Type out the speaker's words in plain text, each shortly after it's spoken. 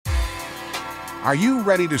Are you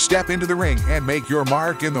ready to step into the ring and make your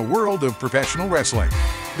mark in the world of professional wrestling?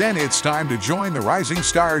 Then it's time to join the rising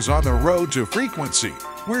stars on the road to frequency.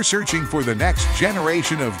 We're searching for the next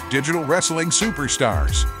generation of digital wrestling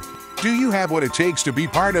superstars. Do you have what it takes to be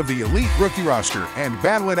part of the elite rookie roster and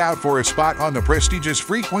battle it out for a spot on the prestigious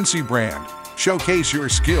Frequency brand? Showcase your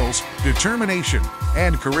skills, determination,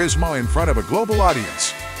 and charisma in front of a global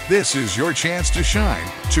audience. This is your chance to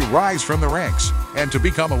shine, to rise from the ranks, and to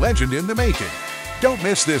become a legend in the making. Don't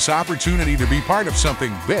miss this opportunity to be part of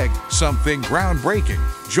something big, something groundbreaking.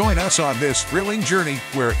 Join us on this thrilling journey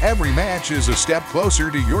where every match is a step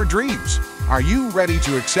closer to your dreams. Are you ready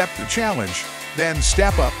to accept the challenge? Then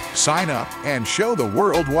step up, sign up, and show the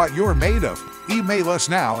world what you're made of. Email us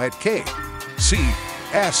now at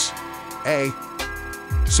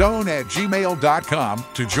kcsa.zone@gmail.com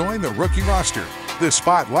to join the rookie roster. The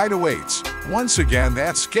spotlight awaits. Once again,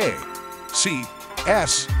 that's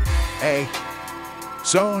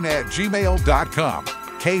kcsa.zone@gmail.com.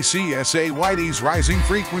 KCSA Whitey's Rising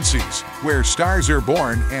Frequencies, where stars are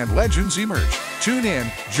born and legends emerge. Tune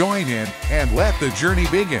in, join in, and let the journey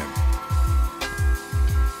begin.